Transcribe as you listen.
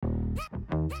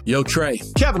Yo, Trey.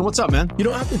 Kevin, what's up, man? You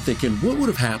know, I've been thinking, what would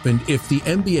have happened if the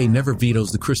NBA never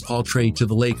vetoes the Chris Paul trade to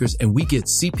the Lakers and we get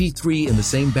CP3 in the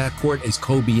same backcourt as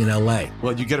Kobe in LA?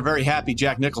 Well, you get a very happy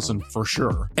Jack Nicholson for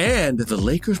sure. And the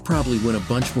Lakers probably win a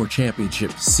bunch more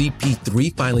championships.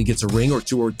 CP3 finally gets a ring or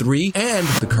 2 or 3, and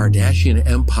the Kardashian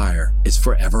empire is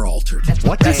forever altered.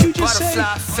 What did you just say?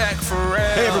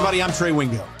 Hey, everybody, I'm Trey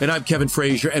Wingo. And I'm Kevin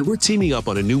Frazier, and we're teaming up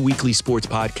on a new weekly sports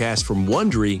podcast from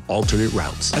Wondery, Alternate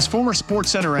Routes. As former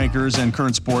Sports Center anchors and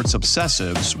current sports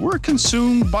obsessives, we're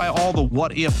consumed by all the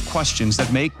what-if questions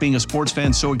that make being a sports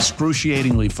fan so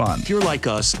excruciatingly fun. If you're like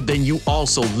us, then you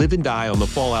also live and die on the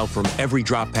fallout from every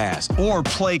drop pass. Or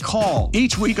play call.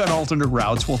 Each week on Alternate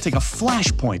Routes, we'll take a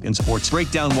flashpoint in sports,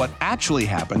 break down what actually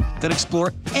happened, then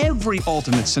explore every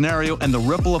alternate scenario and the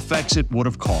ripple effects it would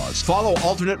have caused. Follow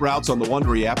Alternate Routes on the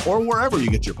Wondery app or wherever you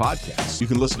get your podcasts. You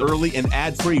can listen early and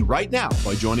ad-free right now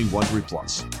by joining Wondery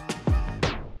Plus.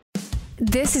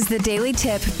 This is the Daily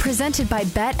Tip presented by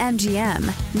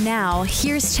BetMGM. Now,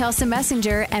 here's Chelsea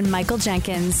Messenger and Michael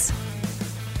Jenkins.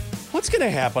 What's going to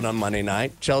happen on Monday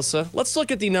night, Chelsea? Let's look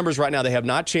at the numbers right now. They have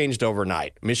not changed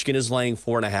overnight. Michigan is laying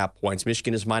 4.5 points.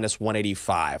 Michigan is minus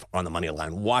 185 on the money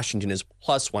line. Washington is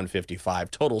plus 155.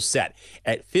 Total set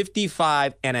at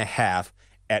 55.5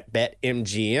 at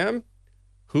BetMGM.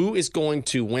 Who is going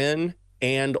to win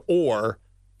and or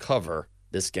cover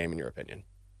this game, in your opinion?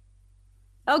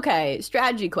 Okay,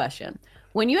 strategy question.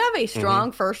 When you have a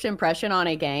strong first impression on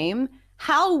a game,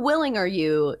 how willing are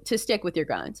you to stick with your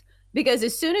guns? Because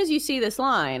as soon as you see this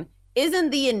line,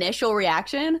 isn't the initial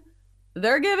reaction,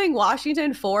 they're giving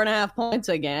Washington 4.5 points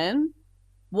again?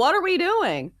 What are we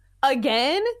doing?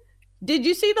 Again? Did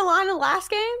you see the line in the last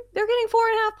game? They're getting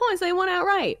 4.5 points. They won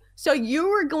outright. So you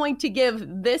were going to give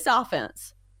this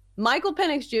offense, Michael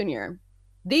Penix Jr.,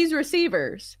 these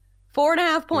receivers,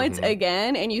 4.5 points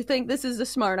again, and you think this is a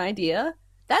smart idea?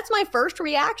 That's my first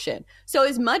reaction. So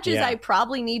as much as I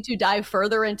probably need to dive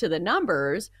further into the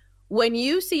numbers, when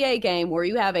you see a game where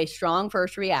you have a strong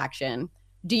first reaction,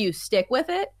 do you stick with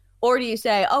it? Or do you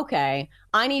say, okay,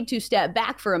 I need to step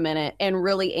back for a minute and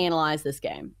really analyze this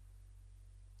game?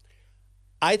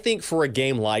 I think for a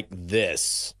game like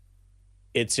this,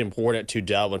 it's important to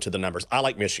delve into the numbers. I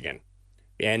like Michigan,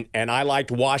 and I liked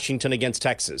Washington against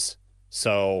Texas.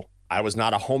 So I was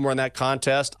not a homer in that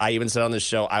contest. I even said on this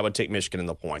show I would take Michigan in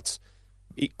the points.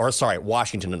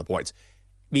 Washington in the points.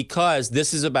 Because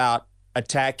this is about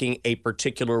attacking a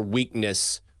particular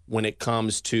weakness when it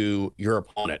comes to your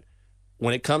opponent.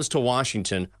 When it comes to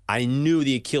Washington, I knew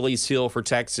the Achilles heel for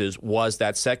Texas was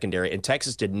that secondary, and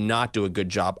Texas did not do a good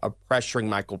job of pressuring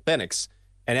Michael Penix.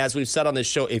 And as we've said on this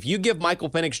show, if you give Michael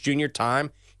Penix Jr.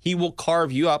 time, he will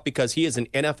carve you up because he is an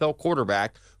NFL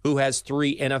quarterback who has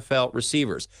 3 NFL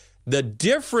receivers. The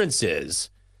difference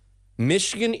is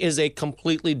Michigan is a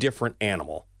completely different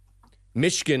animal.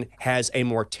 Michigan has a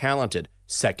more talented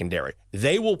secondary.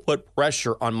 They will put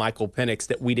pressure on Michael Penix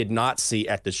that we did not see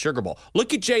at the Sugar Bowl.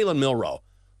 Look at Jalen Milroe.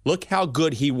 Look how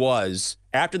good he was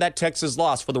after that Texas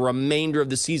loss for the remainder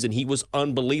of the season. He was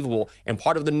unbelievable. And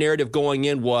part of the narrative going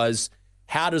in was,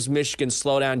 how does Michigan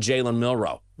slow down Jalen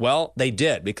Milroe? Well, they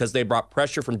did, because they brought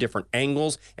pressure from different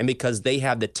angles and because they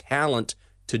have the talent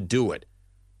to do it.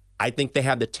 I think they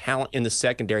have the talent in the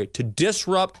secondary to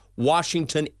disrupt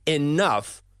Washington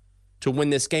enough to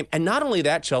win this game. And not only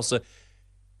that, Chelsea,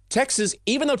 Texas,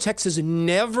 even though Texas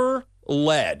never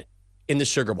led in the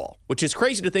Sugar Bowl, which is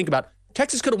crazy to think about,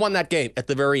 Texas could have won that game at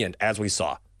the very end, as we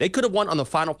saw. They could have won on the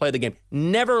final play of the game.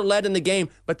 Never led in the game,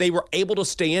 but they were able to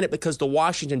stay in it because the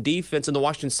Washington defense and the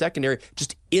Washington secondary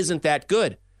just isn't that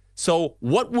good. So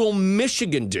what will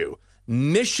Michigan do?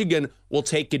 Michigan will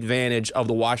take advantage of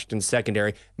the Washington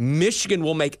secondary. Michigan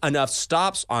will make enough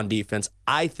stops on defense,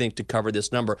 I think, to cover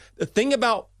this number. The thing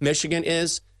about Michigan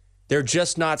is they're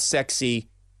just not sexy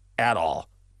at all.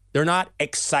 They're not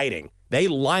exciting. They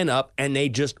line up and they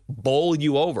just bowl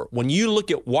you over. When you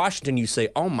look at Washington, you say,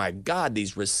 oh my God,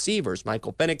 these receivers,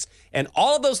 Michael Penix, and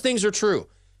all of those things are true.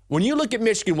 When you look at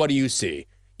Michigan, what do you see?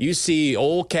 You see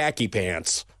old khaki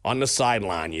pants on the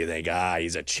sideline. You think,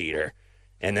 he's a cheater.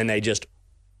 And then they just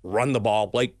run the ball.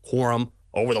 Blake Corum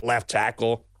over the left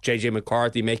tackle. J.J.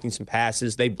 McCarthy making some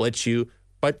passes. They blitz you.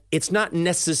 But it's not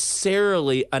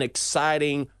necessarily an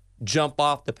exciting jump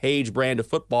off the page brand of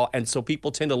football. And so people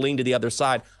tend to lean to the other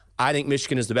side. I think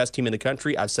Michigan is the best team in the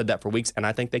country. I've said that for weeks, and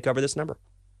I think they cover this number.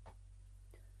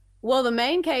 Well, the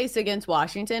main case against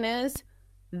Washington is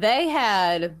they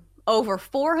had over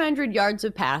 400 yards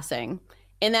of passing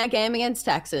in that game against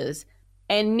Texas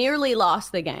and nearly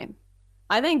lost the game.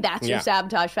 I think that's your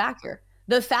sabotage factor.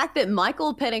 The fact that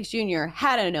Michael Penix Jr.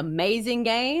 had an amazing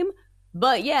game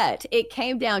But yet, it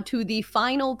came down to the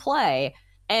final play.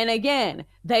 And again,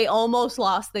 they almost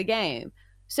lost the game.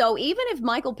 So even if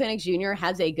Michael Penix Jr.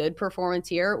 has a good performance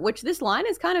here, which this line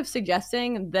is kind of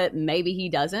suggesting that maybe he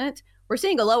doesn't, we're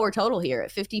seeing a lower total here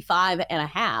at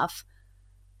 55.5.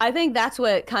 I think that's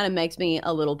what kind of makes me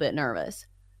a little bit nervous.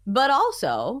 But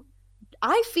also,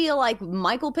 I feel like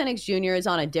Michael Penix Jr. is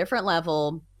on a different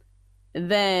level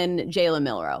than Jalen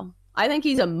Milroe. I think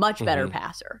he's a much better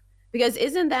passer. Because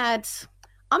isn't that,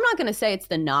 I'm not going to say it's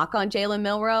the knock on Jalen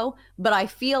Milroe, but I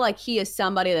feel like he is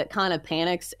somebody that kind of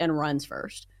panics and runs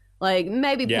first. Like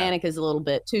maybe panic is a little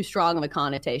bit too strong of a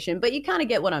connotation, but you kind of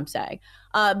get what I'm saying.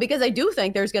 Because I do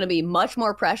think there's going to be much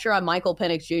more pressure on Michael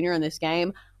Penix Jr. in this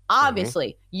game.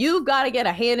 Obviously, you've got to get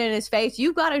a hand in his face.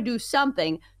 You've got to do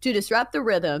something to disrupt the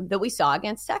rhythm that we saw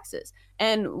against Texas.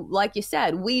 And like you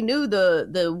said, we knew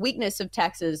the weakness of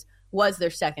Texas was their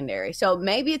secondary. So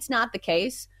maybe it's not the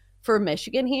case for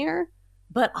Michigan here,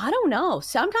 but I don't know.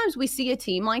 Sometimes we see a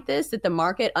team like this that the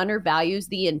market undervalues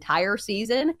the entire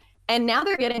season, and now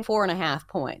they're getting 4.5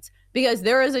 points because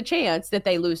there is a chance that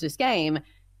they lose this game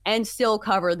and still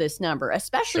cover this number,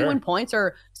 especially when points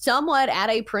are somewhat at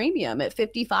a premium at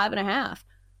 55.5.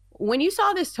 When you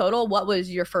saw this total, what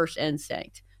was your first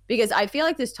instinct? Because I feel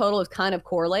like this total is kind of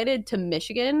correlated to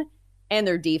Michigan and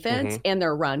their defense and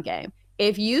their run game.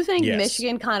 If you think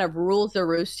Michigan kind of rules the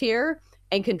roost here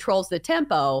and controls the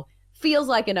tempo, feels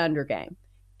like an under game.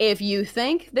 If you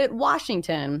think that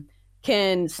Washington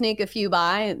can sneak a few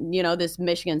by, this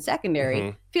Michigan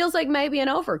secondary, feels like maybe an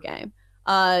over game.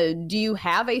 Do you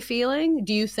have a feeling?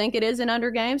 Do you think it is an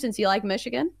under game since you like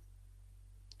Michigan?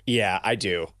 Yeah, I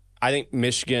do. I think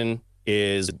Michigan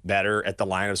is better at the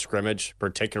line of scrimmage,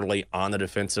 particularly on the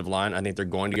defensive line. I think they're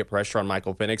going to get pressure on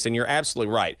Michael Penix, and you're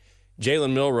absolutely right.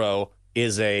 Jalen Milroe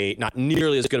is not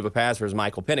nearly as good of a passer as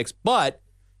Michael Penix, but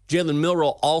Jalen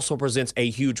Milroe also presents a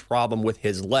huge problem with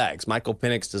his legs. Michael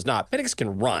Penix does not. Penix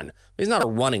can run, but he's not a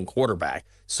running quarterback.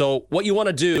 So what you want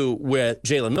to do with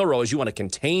Jalen Milroe is you want to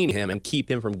contain him and keep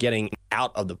him from getting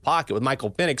out of the pocket. With Michael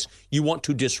Penix, you want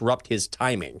to disrupt his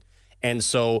timing. And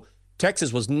so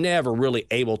Texas was never really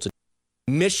able to.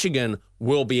 Michigan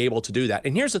will be able to do that.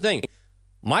 And here's the thing.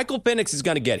 Michael Penix is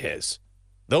going to get his.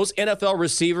 Those NFL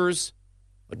receivers,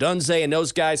 Odunze and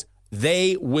those guys,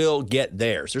 they will get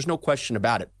theirs. There's no question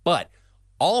about it. But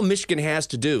all Michigan has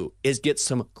to do is get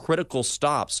some critical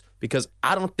stops because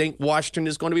I don't think Washington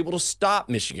is going to be able to stop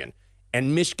Michigan.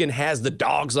 And Michigan has the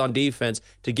dogs on defense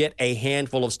to get a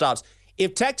handful of stops.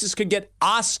 If Texas could get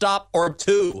a stop or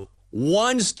two,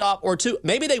 one stop or two,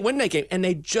 maybe they win that game, and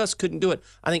they just couldn't do it.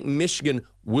 I think Michigan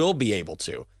will be able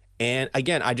to. And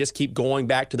again, I just keep going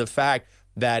back to the fact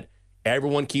that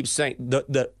everyone keeps saying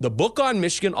the book on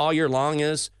Michigan all year long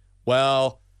is,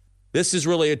 well, this is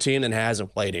really a team that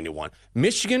hasn't played anyone.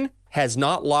 Michigan has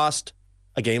not lost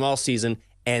a game all season,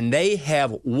 and they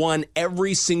have won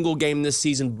every single game this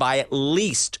season by at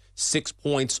least 6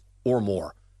 points or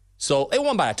more. So they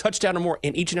won by a touchdown or more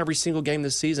in each and every single game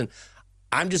this season.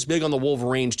 I'm just big on the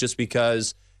Wolverines just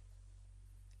because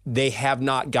they have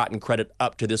not gotten credit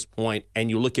up to this point. And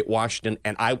you look at Washington,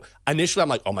 and I'm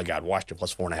like, oh my God, Washington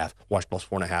plus 4.5, Washington plus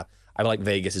 4.5. I feel like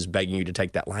Vegas is begging you to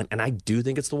take that line, and I do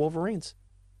think it's the Wolverines.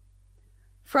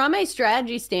 From a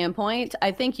strategy standpoint,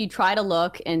 I think you try to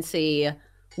look and see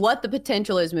what the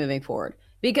potential is moving forward,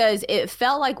 because it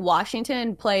felt like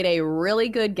Washington played a really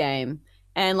good game.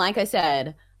 And like I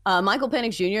said, Michael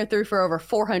Penix Jr. threw for over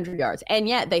 400 yards, and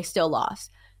yet they still lost.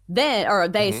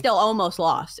 They still almost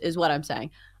lost, is what I'm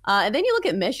saying. And then you look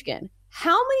at Michigan.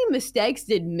 How many mistakes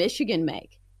did Michigan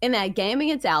make in that game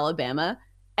against Alabama,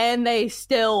 and they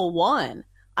still won?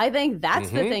 I think that's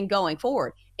the thing going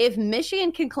forward. If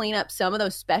Michigan can clean up some of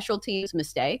those special teams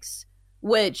mistakes,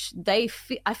 which I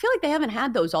feel like they haven't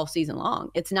had those all season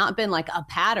long. It's not been like a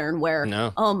pattern where,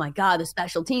 oh my God, the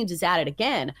special teams is at it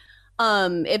again.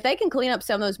 If they can clean up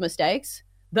some of those mistakes,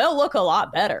 they'll look a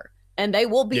lot better, and they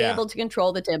will be able to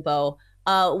control the tempo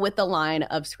with the line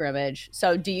of scrimmage.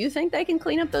 So do you think they can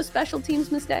clean up those special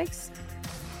teams mistakes?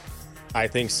 I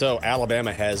think so.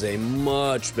 Alabama has a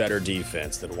much better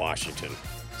defense than Washington.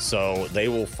 So they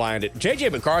will find it. J.J.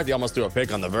 McCarthy almost threw a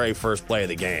pick on the very first play of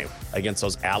the game against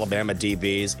those Alabama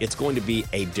DBs. It's going to be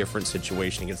a different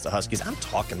situation against the Huskies. I'm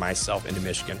talking myself into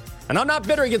Michigan. And I'm not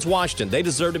bitter against Washington. They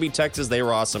deserve to beat Texas. They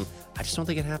were awesome. I just don't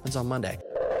think it happens on Monday.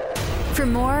 For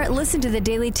more, listen to the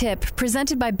Daily Tip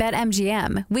presented by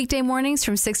BetMGM. Weekday mornings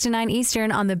from 6 to 9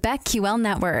 Eastern on the BetQL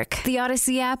network, the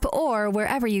Odyssey app, or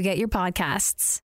wherever you get your podcasts.